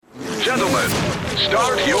and gentlemen,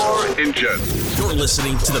 start your engines. You're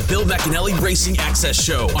listening to the Bill McAnally Racing Access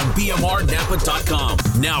Show on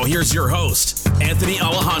BMRNapa.com. Now here's your host, Anthony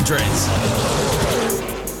Alejandrez.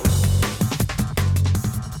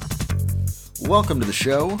 Welcome to the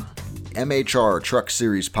show, MHR Truck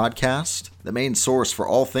Series Podcast, the main source for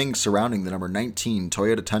all things surrounding the number 19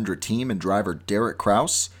 Toyota Tundra team and driver Derek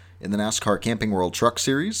Kraus in the NASCAR Camping World Truck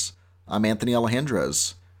Series. I'm Anthony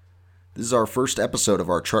Alejandrez. This is our first episode of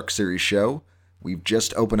our Truck Series show. We've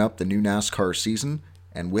just opened up the new NASCAR season,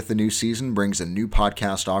 and with the new season brings a new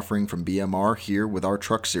podcast offering from BMR here with our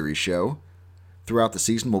Truck Series show. Throughout the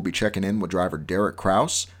season, we'll be checking in with driver Derek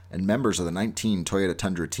Kraus and members of the 19 Toyota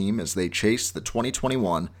Tundra team as they chase the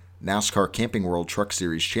 2021 NASCAR Camping World Truck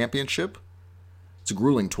Series Championship. It's a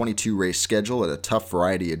grueling 22-race schedule at a tough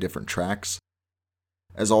variety of different tracks.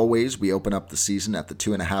 As always, we open up the season at the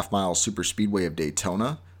 2.5-mile superspeedway of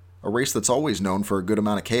Daytona, a race that's always known for a good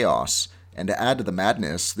amount of chaos. And to add to the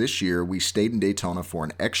madness, this year we stayed in Daytona for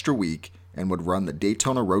an extra week and would run the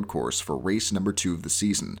Daytona Road Course for race number 2 of the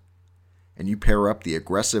season. And you pair up the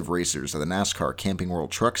aggressive racers of the NASCAR Camping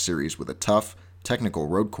World Truck Series with a tough, technical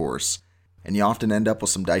road course, and you often end up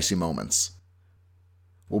with some dicey moments.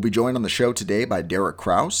 We'll be joined on the show today by Derek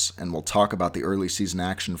Kraus, and we'll talk about the early season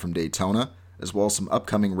action from Daytona, as well as some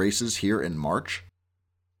upcoming races here in March.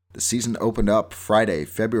 The season opened up Friday,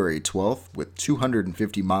 February 12th, with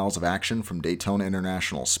 250 miles of action from Daytona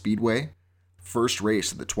International Speedway, first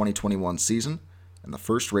race of the 2021 season, and the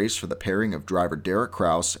first race for the pairing of driver Derek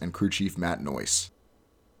Kraus and crew chief Matt Noyce.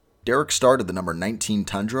 Derek started the number 19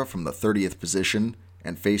 Tundra from the 30th position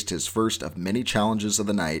and faced his first of many challenges of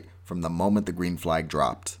the night from the moment the green flag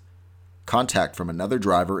dropped. Contact from another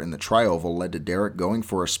driver in the tri-oval led to Derek going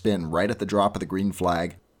for a spin right at the drop of the green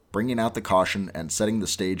flag, bringing out the caution and setting the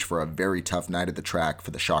stage for a very tough night at the track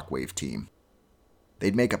for the Shockwave team.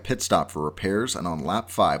 They'd make a pit stop for repairs and on lap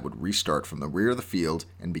 5 would restart from the rear of the field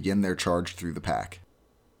and begin their charge through the pack.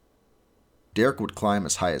 Derek would climb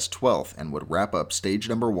as high as 12th and would wrap up stage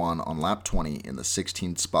number 1 on lap 20 in the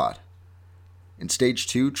 16th spot. In stage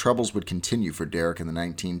 2, troubles would continue for Derek and the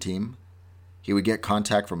 19 team. He would get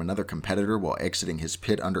contact from another competitor while exiting his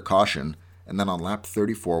pit under caution, and then on lap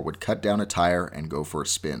 34 would cut down a tire and go for a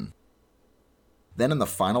spin. Then in the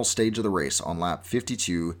final stage of the race on lap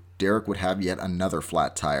 52, Derek would have yet another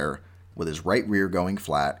flat tire, with his right rear going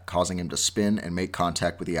flat, causing him to spin and make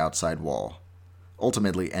contact with the outside wall,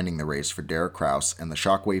 ultimately ending the race for Derek Kraus and the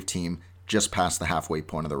Shockwave team just past the halfway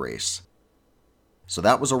point of the race. So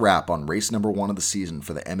that was a wrap on race number 1 of the season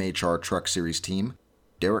for the MHR Truck Series team.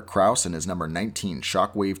 Derek Kraus and his number 19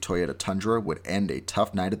 Shockwave Toyota Tundra would end a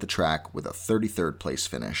tough night at the track with a 33rd place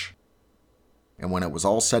finish. And when it was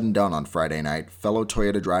all said and done on Friday night, fellow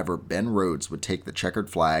Toyota driver Ben Rhodes would take the checkered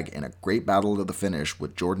flag in a great battle to the finish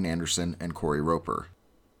with Jordan Anderson and Corey Roper.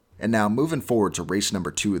 And now moving forward to race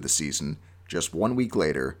number 2 of the season, just 1 week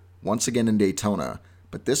later, once again in Daytona,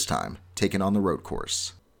 but this time taking on the road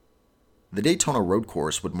course. The Daytona Road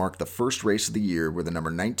Course would mark the first race of the year where the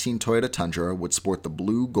number 19 Toyota Tundra would sport the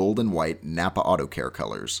blue, gold, and white Napa Auto Care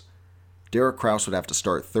colors. Derek Kraus would have to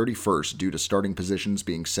start 31st due to starting positions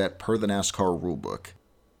being set per the NASCAR rulebook.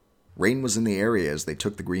 Rain was in the area as they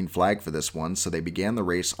took the green flag for this one, so they began the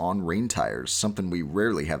race on rain tires, something we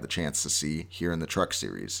rarely have the chance to see here in the Truck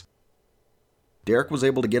Series. Derek was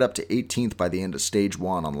able to get up to 18th by the end of stage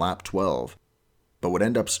 1 on lap 12, but would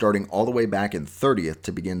end up starting all the way back in 30th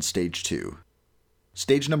to begin stage 2.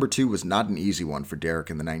 Stage number 2 was not an easy one for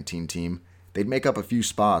Derek and the 19 team. They'd make up a few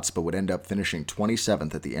spots, but would end up finishing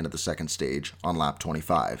 27th at the end of the second stage on lap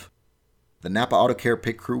 25. The Napa Auto Care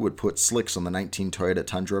pit crew would put slicks on the 19 Toyota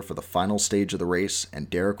Tundra for the final stage of the race, and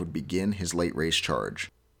Derek would begin his late race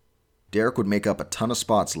charge. Derek would make up a ton of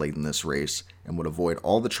spots late in this race, and would avoid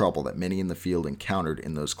all the trouble that many in the field encountered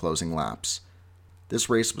in those closing laps. This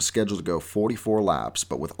race was scheduled to go 44 laps,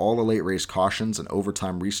 but with all the late race cautions and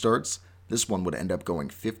overtime restarts, this one would end up going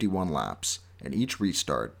 51 laps, and each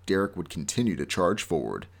restart, Derek would continue to charge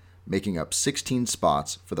forward, making up 16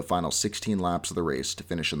 spots for the final 16 laps of the race to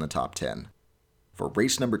finish in the top 10. For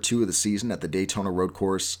race number 2 of the season at the Daytona Road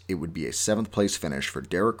Course, it would be a 7th place finish for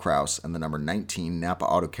Derek Kraus and the number 19 Napa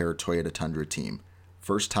Auto Care Toyota Tundra team,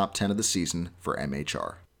 first top 10 of the season for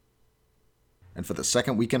MHR. And for the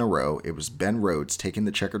second week in a row, it was Ben Rhodes taking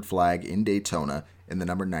the checkered flag in Daytona in the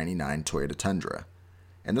number 99 Toyota Tundra.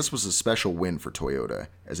 And this was a special win for Toyota,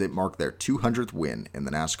 as it marked their 200th win in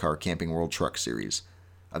the NASCAR Camping World Truck Series,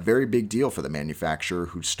 a very big deal for the manufacturer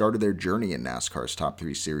who started their journey in NASCAR's Top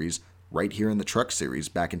 3 Series right here in the Truck Series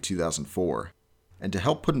back in 2004. And to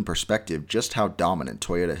help put in perspective just how dominant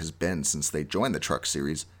Toyota has been since they joined the Truck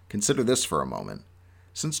Series, consider this for a moment.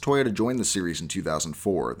 Since Toyota joined the series in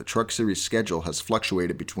 2004, the Truck Series schedule has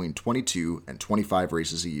fluctuated between 22 and 25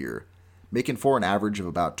 races a year, making for an average of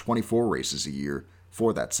about 24 races a year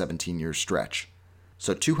for that 17-year stretch.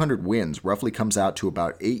 So 200 wins roughly comes out to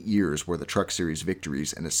about 8 years worth of Truck Series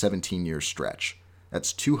victories in a 17-year stretch.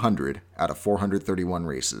 That's 200 out of 431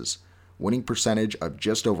 races, winning percentage of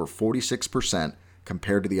just over 46%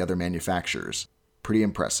 compared to the other manufacturers. Pretty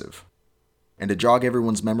impressive. And to jog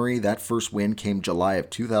everyone's memory, that first win came July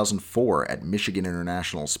of 2004 at Michigan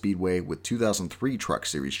International Speedway with 2003 Truck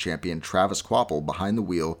Series champion Travis Kvapil behind the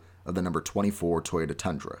wheel of the number 24 Toyota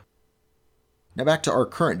Tundra. Now back to our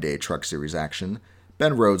current day Truck Series action.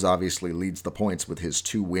 Ben Rhodes obviously leads the points with his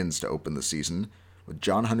 2 wins to open the season, with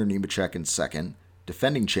John Hunter Nemechek in second,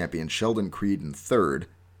 defending champion Sheldon Creed in third,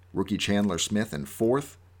 rookie Chandler Smith in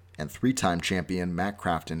fourth, and 3-time champion Matt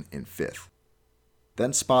Crafton in fifth.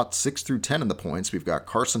 Then spots 6 through 10 in the points, we've got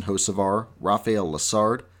Carson Hocevar, Rafael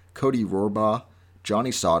Lessard, Cody Rohrbaugh,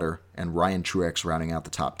 Johnny Sauter, and Ryan Truex rounding out the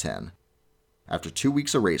top 10. After 2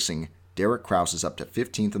 weeks of racing, Derek Kraus is up to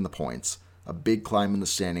 15th in the points, a big climb in the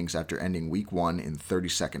standings after ending week 1 in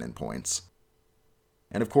 32nd in points.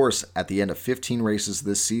 And of course, at the end of 15 races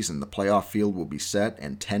this season, the playoff field will be set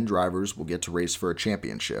and 10 drivers will get to race for a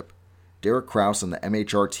championship. Derek Kraus and the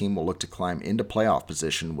MHR team will look to climb into playoff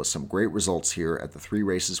position with some great results here at the 3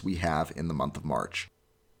 races we have in the month of March.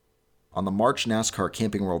 On the March NASCAR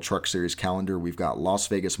Camping World Truck Series calendar, we've got Las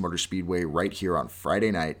Vegas Motor Speedway right here on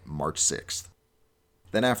Friday night, March 6th.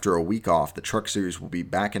 Then after a week off, the Truck Series will be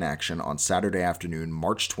back in action on Saturday afternoon,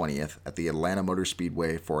 March 20th at the Atlanta Motor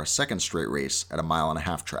Speedway for a second straight race at a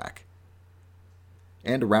 1.5-mile track.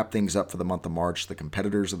 And to wrap things up for the month of March, the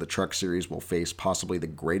competitors of the Truck Series will face possibly the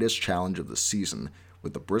greatest challenge of the season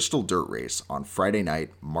with the Bristol Dirt Race on Friday night,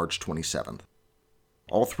 March 27th.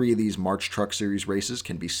 All 3 of these March Truck Series races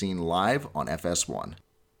can be seen live on FS1.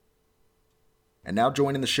 And now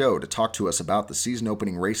joining the show to talk to us about the season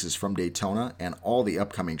opening races from Daytona and all the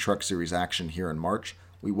upcoming Truck Series action here in March,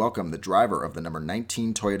 we welcome the driver of the number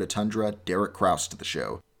 19 Toyota Tundra, Derek Kraus, to the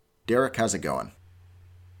show. Derek, how's it going?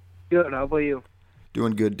 Good, how about you?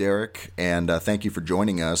 Doing good, Derek, and thank you for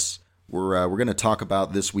joining us. We're going to talk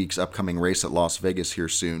about this week's upcoming race at Las Vegas here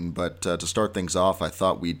soon, but to start things off, I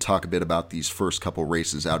thought we'd talk a bit about these first couple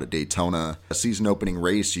races out at Daytona. A season opening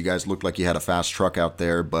race, you guys looked like you had a fast truck out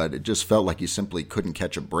there, but it just felt like you simply couldn't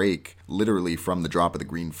catch a break, literally from the drop of the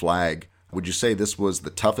green flag. Would you say this was the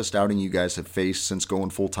toughest outing you guys have faced since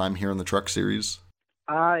going full-time here in the Truck Series?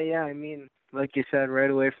 Yeah, I mean, like you said, right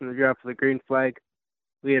away from the drop of the green flag,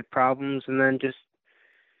 we had problems, and then just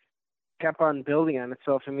kept on building on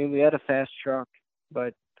itself. I mean, we had a fast truck,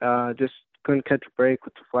 but just couldn't catch a break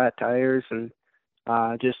with the flat tires and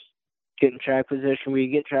just getting track position. We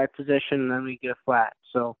get track position, and then we get a flat.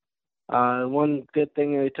 So one good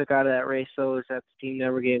thing that we took out of that race, though, is that the team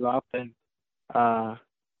never gave up, and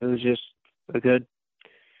it was just it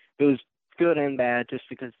was good and bad just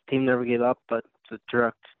because the team never gave up, but the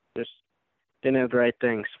truck just didn't have the right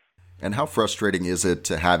things. And how frustrating is it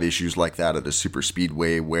to have issues like that at a super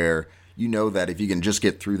speedway where you know that if you can just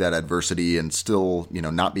get through that adversity and still,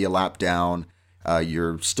 not be a lap down,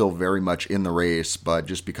 you're still very much in the race, but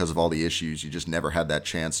just because of all the issues, you just never had that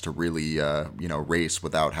chance to really, race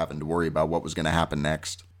without having to worry about what was going to happen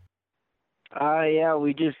next? Yeah,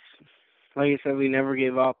 we just, like I said, we never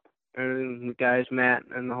gave up. And the guys, Matt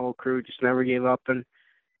and the whole crew, just never gave up, and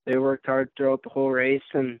they worked hard throughout the whole race.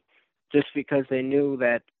 And just because they knew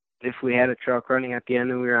that if we had a truck running at the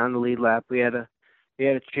end and we were on the lead lap, we had a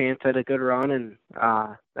chance at a good run, and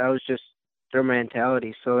that was just their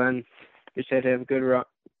mentality. So then we just had to have a good run,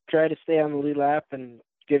 try to stay on the lead lap and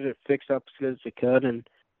get it fixed up as good as we could, and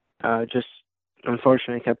just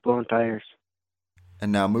unfortunately kept blowing tires.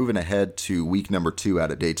 And now moving ahead to week number 2 out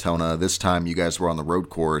at Daytona, this time you guys were on the road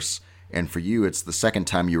course, and for you it's the second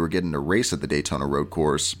time you were getting to race at the Daytona Road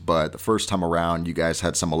Course, but the first time around you guys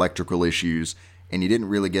had some electrical issues, and you didn't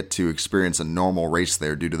really get to experience a normal race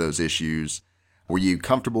there due to those issues. Were you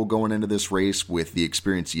comfortable going into this race with the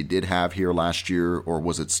experience you did have here last year, or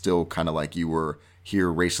was it still kind of like you were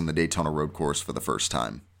here racing the Daytona Road Course for the first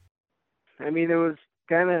time? I mean, it was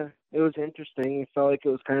interesting. It felt like it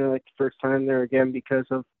was kind of like the first time there again because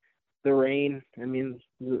of the rain. I mean,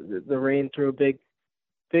 the rain threw a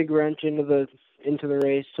big wrench into the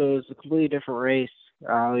race, so it was a completely different race.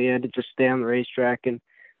 We had to just stay on the racetrack, and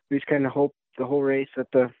we just kind of hoped the whole race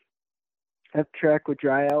that the track would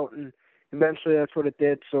dry out, and eventually that's what it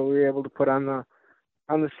did. So we were able to put on the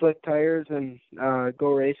slick tires and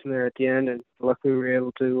go racing there at the end, and luckily we were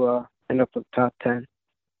able to end up with the top 10.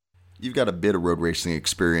 You've got a bit of road racing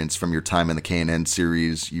experience from your time in the K&N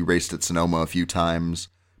Series. You raced at Sonoma a few times,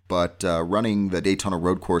 but running the Daytona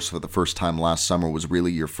Road Course for the first time last summer was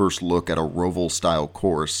really your first look at a Roval-style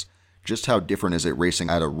course. Just how different is it racing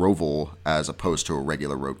at a Roval as opposed to a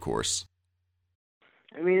regular road course?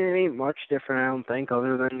 I mean, it ain't much different, I don't think,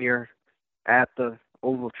 other than you're at the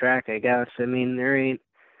oval track, I guess. I mean, there ain't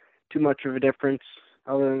too much of a difference,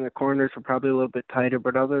 other than the corners are probably a little bit tighter,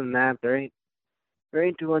 but other than that, there ain't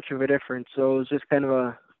too much of a difference. So it was just kind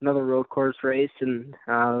of another road course race, and it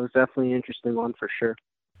was definitely an interesting one for sure.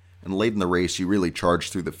 And late in the race, you really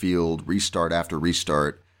charged through the field, restart after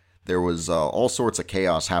restart. There was all sorts of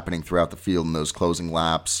chaos happening throughout the field in those closing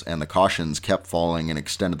laps, and the cautions kept falling and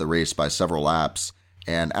extended the race by several laps.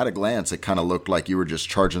 And at a glance, it kind of looked like you were just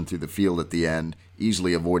charging through the field at the end,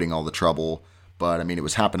 easily avoiding all the trouble. But, I mean, it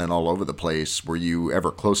was happening all over the place. Were you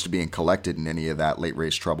ever close to being collected in any of that late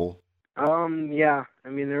race trouble? Yeah. I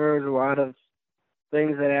mean, there was a lot of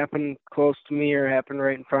things that happened close to me or happened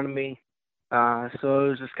right in front of me. So it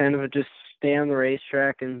was just kind of just stay on the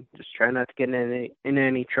racetrack and just try not to get in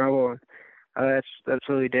any trouble. That's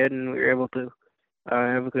what we did, and we were able to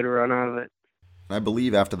have a good run out of it. I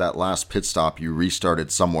believe after that last pit stop, you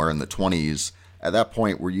restarted somewhere in the 20s. At that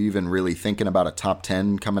point, were you even really thinking about a top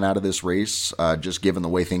 10 coming out of this race, just given the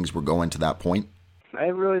way things were going to that point? I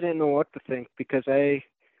really didn't know what to think because I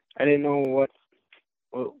didn't know what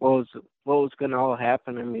was going to all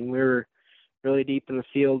happen. I mean, we were really deep in the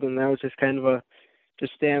field, and that was just kind of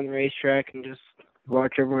just stay on the racetrack and just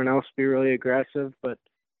watch everyone else be really aggressive. But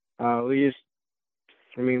we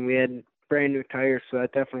had brand new tires, so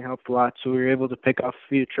that definitely helped a lot. So we were able to pick off a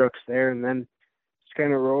few trucks there, and then just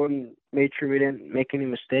kind of rode and made sure we didn't make any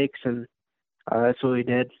mistakes, and that's what we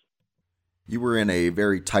did. You were in a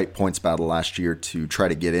very tight points battle last year to try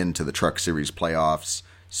to get into the Truck Series playoffs.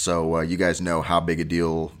 So you guys know how big a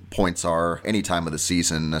deal points are any time of the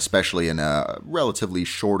season, especially in a relatively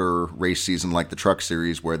shorter race season like the Truck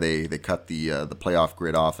Series, where they cut the playoff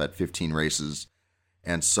grid off at 15 races.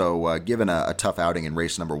 And so given a tough outing in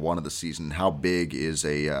race number 1 of the season, how big is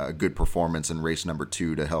a good performance in race number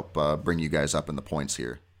 2 to help bring you guys up in the points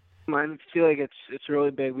here? I feel like it's really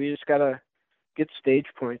big. We just got to get stage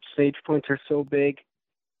points. Stage points are so big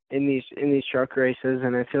in these truck races,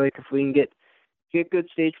 and I feel like if we can get good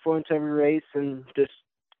stage points every race and just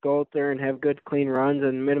go out there and have good clean runs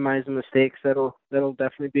and minimize the mistakes, that'll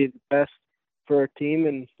definitely be the best for our team.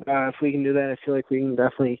 And if we can do that, I feel like we can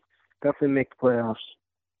definitely make the playoffs.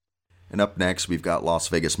 And up next, we've got Las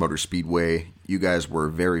Vegas Motor Speedway. You guys were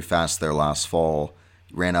very fast there last fall.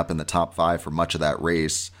 You ran up in the top 5 for much of that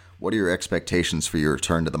race. What are your expectations for your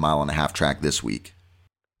return to the mile-and-a-half track this week?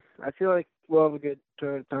 I feel like we'll have a good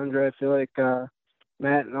Toyota Tundra. I feel like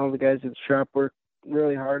Matt and all the guys at the shop work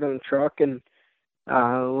really hard on the truck, and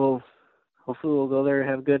hopefully we'll go there and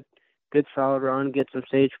have a good solid run, get some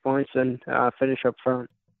stage points, and finish up front.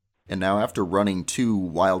 And now, after running 2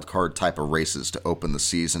 wild card type of races to open the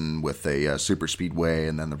season with a super speedway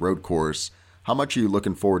and then the road course, how much are you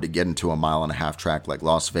looking forward to getting to a mile-and-a-half track like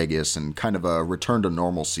Las Vegas and kind of a return to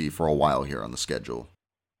normalcy for a while here on the schedule?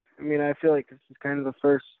 I mean, I feel like this is kind of the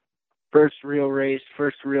first real race,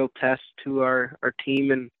 first real test to our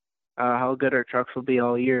team and how good our trucks will be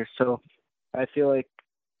all year. So I feel like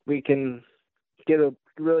we can get a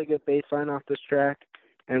really good baseline off this track,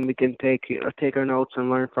 and we can take our notes and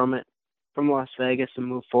learn from it, from Las Vegas, and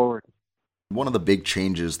move forward. One of the big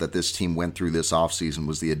changes that this team went through this offseason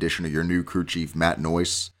was the addition of your new crew chief, Matt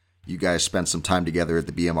Noyce. You guys spent some time together at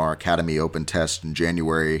the BMR Academy Open Test in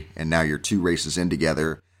January, and now you're 2 races in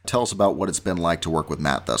together. Tell us about what it's been like to work with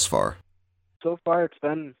Matt thus far. So far, it's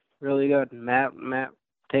been really good. Matt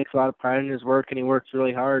takes a lot of pride in his work, and he works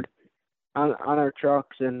really hard on our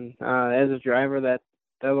trucks. And as a driver, that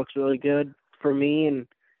looks really good for me, and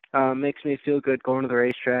makes me feel good going to the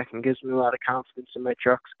racetrack and gives me a lot of confidence in my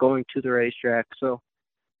trucks going to the racetrack. So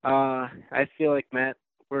I feel like Matt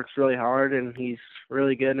works really hard, and he's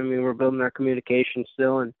really good. I mean, we're building our communication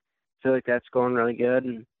still, and I feel like that's going really good.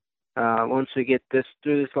 And once we get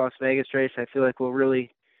through this Las Vegas race, I feel like we'll really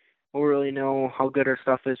know how good our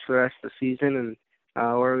stuff is for the rest of the season and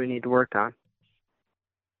where we need to work on.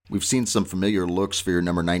 We've seen some familiar looks for your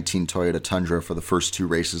number 19 Toyota Tundra for the first 2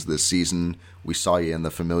 races this season. We saw you in the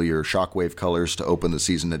familiar Shockwave colors to open the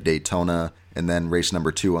season at Daytona, and then race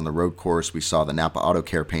number 2 on the road course, we saw the Napa Auto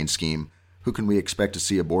Care paint scheme. Who can we expect to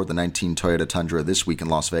see aboard the 19 Toyota Tundra this week in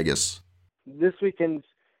Las Vegas? This weekend's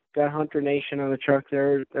got Hunter Nation on the truck.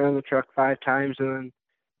 They're on the truck 5 times, and then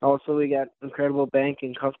also we got Incredible Bank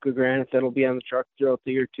and Kufka Granite that'll be on the truck throughout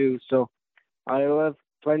the year too. So I'll have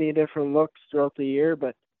plenty of different looks throughout the year,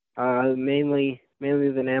 but mainly mainly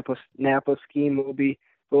the Napa scheme will be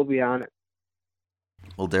on it.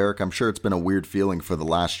 Well, Derek, I'm sure it's been a weird feeling for the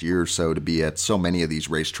last year or so to be at so many of these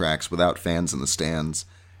racetracks without fans in the stands.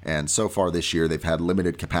 And so far this year, they've had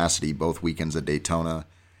limited capacity both weekends at Daytona,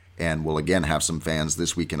 and will again have some fans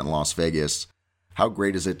this weekend in Las Vegas. How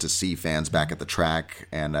great is it to see fans back at the track,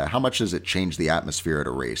 and how much does it change the atmosphere at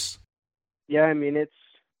a race? Yeah, I mean, it's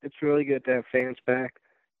really good to have fans back.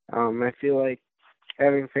 I feel like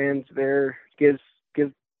having fans there gives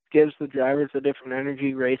the drivers a different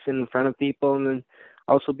energy racing in front of people, and then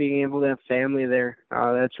also being able to have family there.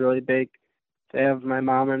 That's really big. To have my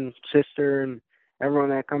mom and sister and everyone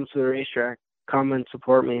that comes to the racetrack come and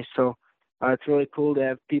support me. So it's really cool to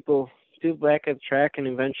have people back at the track, and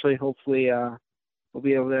eventually, hopefully, we'll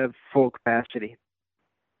be able to have full capacity.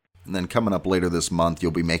 And then coming up later this month,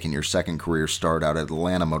 you'll be making your second career start out at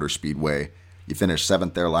Atlanta Motor Speedway. You finished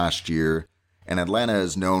 7th there last year, and Atlanta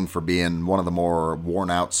is known for being one of the more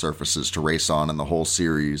worn-out surfaces to race on in the whole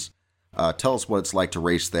series. Tell us what it's like to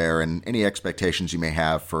race there and any expectations you may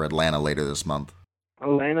have for Atlanta later this month.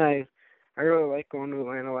 Atlanta, I really liked going to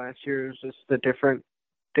Atlanta last year. It was just a different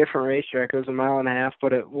racetrack. It was a mile and a half,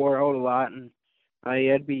 but it wore out a lot, and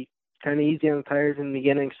you had to be kind of easy on the tires in the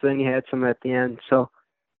beginning, so then you had some at the end. So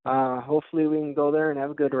hopefully we can go there and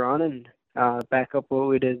have a good run and back up what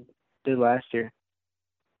we did last year.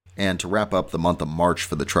 And to wrap up the month of March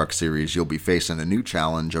for the Truck Series, you'll be facing a new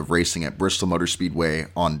challenge of racing at Bristol Motor Speedway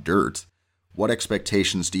on dirt. What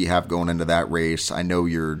expectations do you have going into that race? I know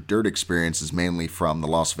your dirt experience is mainly from the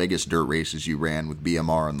Las Vegas dirt races you ran with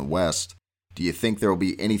BMR in the West. Do you think there will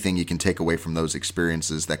be anything you can take away from those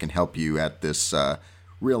experiences that can help you at this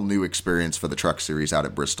real new experience for the Truck Series out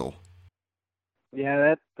at Bristol?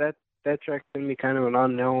 Yeah, that track's going to be kind of an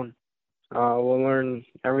unknown. We'll learn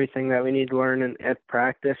everything that we need to learn at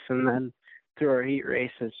practice and then through our heat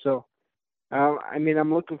races. So,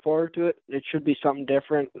 I'm looking forward to it. It should be something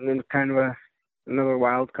different, and then kind of another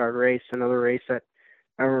wild card race, another race that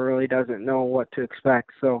everyone really doesn't know what to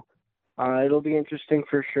expect. So, it'll be interesting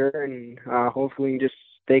for sure, and hopefully we can just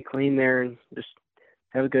stay clean there and just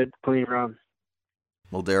have a good, clean run.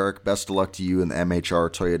 Well, Derek, best of luck to you and the MHR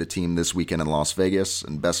Toyota team this weekend in Las Vegas,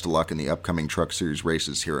 and best of luck in the upcoming Truck Series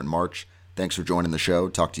races here in March. Thanks for joining the show.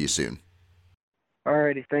 Talk to you soon.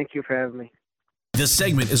 Alrighty, thank you for having me. This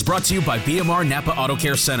segment is brought to you by BMR Napa Auto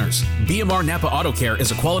Care Centers. BMR Napa Auto Care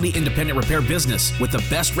is a quality independent repair business with the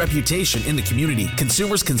best reputation in the community.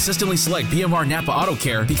 Consumers consistently select BMR Napa Auto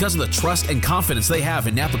Care because of the trust and confidence they have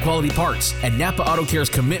in Napa quality parts and Napa Auto Care's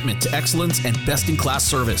commitment to excellence and best-in-class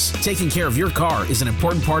service. Taking care of your car is an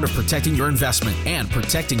important part of protecting your investment and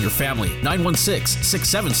protecting your family.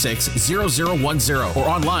 916-676-0010 or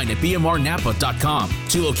online at bmrnapa.com.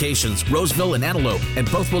 2 locations, Roseville and Antelope,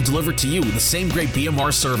 and both will deliver to you the same great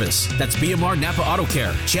BMR service. That's BMR Napa Auto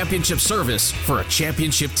Care. Championship service for a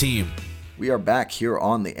championship team. We are back here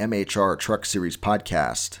on the MHR Truck Series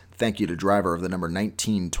Podcast. Thank you to driver of the number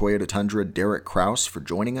 19 Toyota Tundra, Derek Kraus, for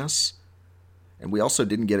joining us. And we also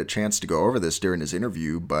didn't get a chance to go over this during his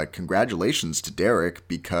interview, but congratulations to Derek,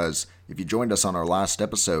 because if you joined us on our last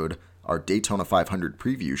episode, our Daytona 500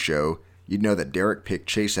 preview show, you'd know that Derek picked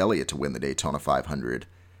Chase Elliott to win the Daytona 500.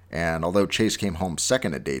 And although Chase came home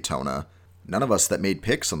second at Daytona, none of us that made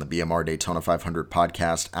picks on the BMR Daytona 500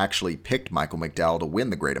 podcast actually picked Michael McDowell to win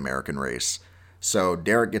the Great American Race. So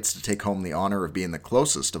Derek gets to take home the honor of being the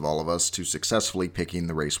closest of all of us to successfully picking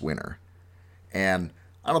the race winner. And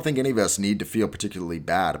I don't think any of us need to feel particularly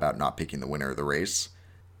bad about not picking the winner of the race.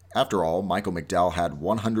 After all, Michael McDowell had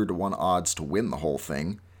 100-to-1 odds to win the whole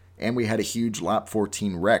thing, and we had a huge lap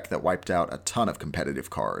 14 wreck that wiped out a ton of competitive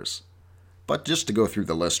cars. But just to go through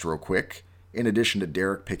the list real quick, in addition to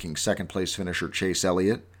Derek picking second-place finisher Chase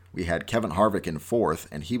Elliott, we had Kevin Harvick in fourth,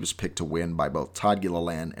 and he was picked to win by both Todd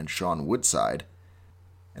Gilliland and Sean Woodside.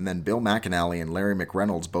 And then Bill McAnally and Larry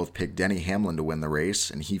McReynolds both picked Denny Hamlin to win the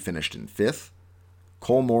race, and he finished in fifth.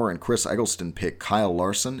 Cole Moore and Chris Eggleston picked Kyle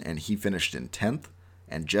Larson, and he finished in 10th.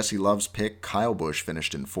 And Jesse Love's pick, Kyle Busch,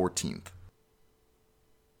 finished in 14th.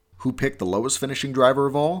 Who picked the lowest finishing driver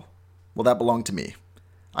of all? Well, that belonged to me.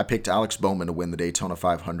 I picked Alex Bowman to win the Daytona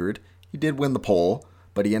 500. He did win the pole,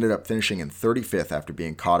 but he ended up finishing in 35th after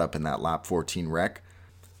being caught up in that lap 14 wreck.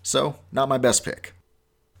 So, not my best pick.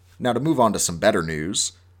 Now to move on to some better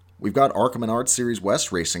news, we've got ARCA Menard Series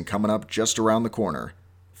West racing coming up just around the corner.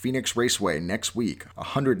 Phoenix Raceway next week,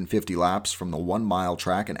 150 laps from the 1-mile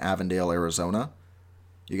track in Avondale, Arizona.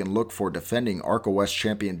 You can look for defending ARCA West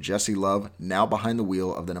champion Jesse Love, now behind the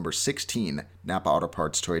wheel of the number 16 Napa Auto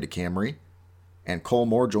Parts Toyota Camry. And Cole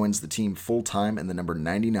Moore joins the team full-time in the number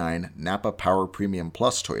 99 Napa Power Premium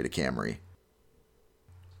Plus Toyota Camry.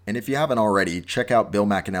 And if you haven't already, check out Bill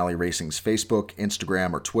McAnally Racing's Facebook,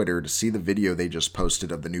 Instagram, or Twitter to see the video they just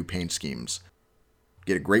posted of the new paint schemes.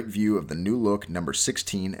 Get a great view of the new look number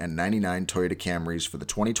 16 and 99 Toyota Camrys for the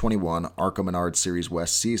 2021 ARCA Menard Series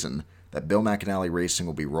West season that Bill McAnally Racing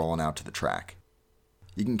will be rolling out to the track.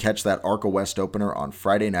 You can catch that ARCA West opener on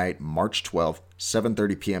Friday night, March 12th,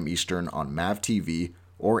 7:30 p.m. Eastern on MAV TV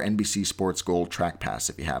or NBC Sports Gold Track Pass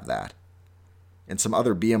if you have that. And some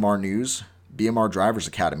other BMR news, BMR Drivers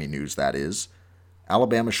Academy news that is,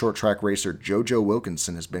 Alabama short track racer JoJo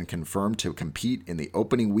Wilkinson has been confirmed to compete in the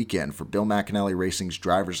opening weekend for Bill McAnally Racing's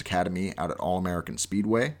Drivers Academy out at All-American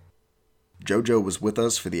Speedway. JoJo was with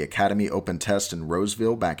us for the Academy Open Test in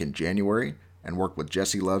Roseville back in January and worked with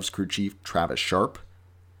Jesse Love's crew chief Travis Sharp.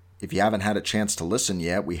 If you haven't had a chance to listen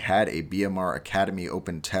yet, we had a BMR Academy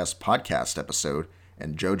Open Test podcast episode,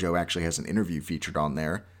 and JoJo actually has an interview featured on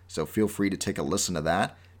there, so feel free to take a listen to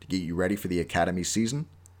that to get you ready for the Academy season.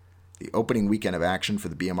 The opening weekend of action for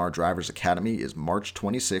the BMR Drivers Academy is March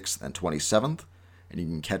 26th and 27th, and you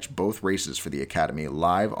can catch both races for the Academy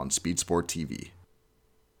live on Speed Sport TV.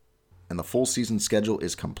 And the full season schedule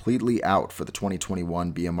is completely out for the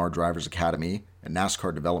 2021 BMR Drivers Academy and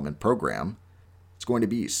NASCAR Development Program. It's going to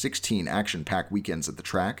be 16 action-packed weekends at the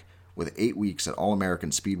track, with 8 weeks at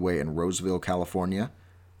All-American Speedway in Roseville, California,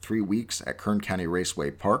 3 weeks at Kern County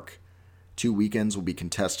Raceway Park, 2 weekends will be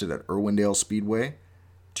contested at Irwindale Speedway,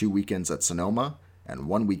 2 weekends at Sonoma, and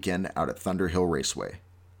 1 weekend out at Thunder Hill Raceway.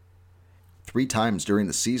 3 times during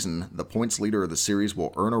the season, the points leader of the series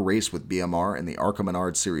will earn a race with BMR in the ARCA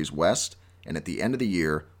Menard Series West, and at the end of the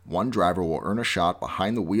year, one driver will earn a shot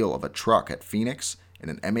behind the wheel of a truck at Phoenix in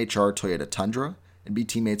an MHR Toyota Tundra and be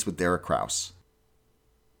teammates with Derek Kraus.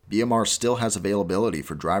 BMR still has availability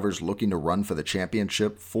for drivers looking to run for the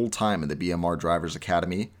championship full-time in the BMR Drivers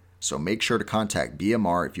Academy, so make sure to contact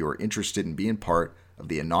BMR if you are interested in being part of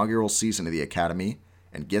the inaugural season of the Academy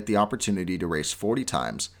and get the opportunity to race 40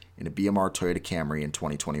 times in a BMR Toyota Camry in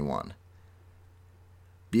 2021.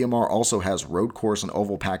 BMR also has road course and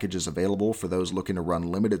oval packages available for those looking to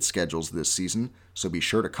run limited schedules this season, so be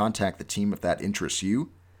sure to contact the team if that interests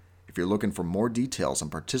you. If you're looking for more details on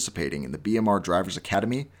participating in the BMR Drivers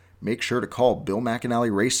Academy, make sure to call Bill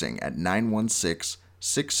McAnally Racing at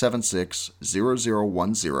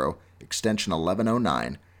 916-676-0010, extension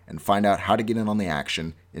 1109, and find out how to get in on the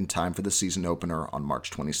action in time for the season opener on March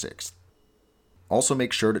 26th. Also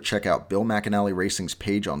make sure to check out Bill McAnally Racing's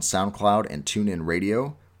page on SoundCloud and TuneIn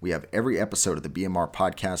Radio. We have every episode of the BMR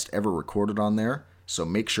podcast ever recorded on there, so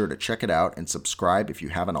make sure to check it out and subscribe if you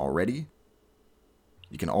haven't already.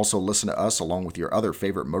 You can also listen to us along with your other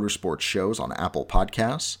favorite motorsports shows on Apple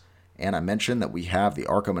Podcasts. And I mentioned that we have the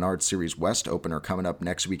ARCA Menard Series West opener coming up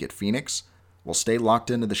next week at Phoenix. Well, stay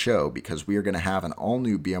locked into the show because we are going to have an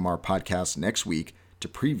all-new BMR podcast next week to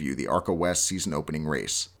preview the ARCA West season opening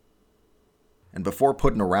race. And before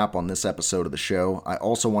putting a wrap on this episode of the show, I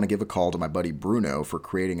also want to give a call to my buddy Bruno for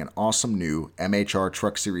creating an awesome new MHR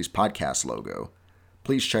Truck Series Podcast logo.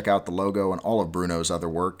 Please check out the logo and all of Bruno's other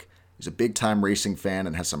work. He's a big-time racing fan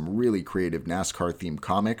and has some really creative NASCAR-themed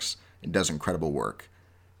comics and does incredible work.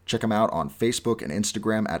 Check him out on Facebook and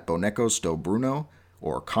Instagram at Bonecos do Bruno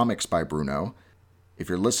or Comics by Bruno. If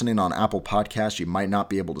you're listening on Apple Podcasts, you might not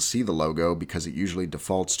be able to see the logo because it usually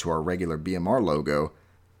defaults to our regular BMR logo.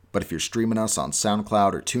 But if you're streaming us on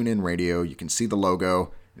SoundCloud or TuneIn Radio, you can see the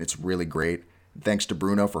logo, and it's really great. And thanks to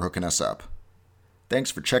Bruno for hooking us up. Thanks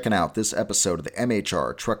for checking out this episode of the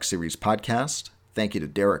MHR Truck Series Podcast. Thank you to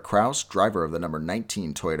Derek Kraus, driver of the number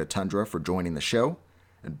 19 Toyota Tundra, for joining the show.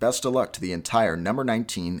 And best of luck to the entire number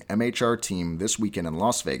 19 MHR team this weekend in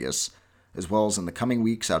Las Vegas, as well as in the coming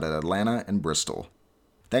weeks out at Atlanta and Bristol.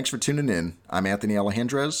 Thanks for tuning in. I'm Anthony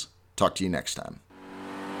Alejandrez. Talk to you next time.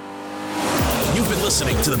 You've been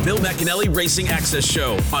listening to the Bill McAnally Racing Access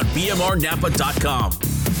Show on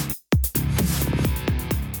BMRNapa.com.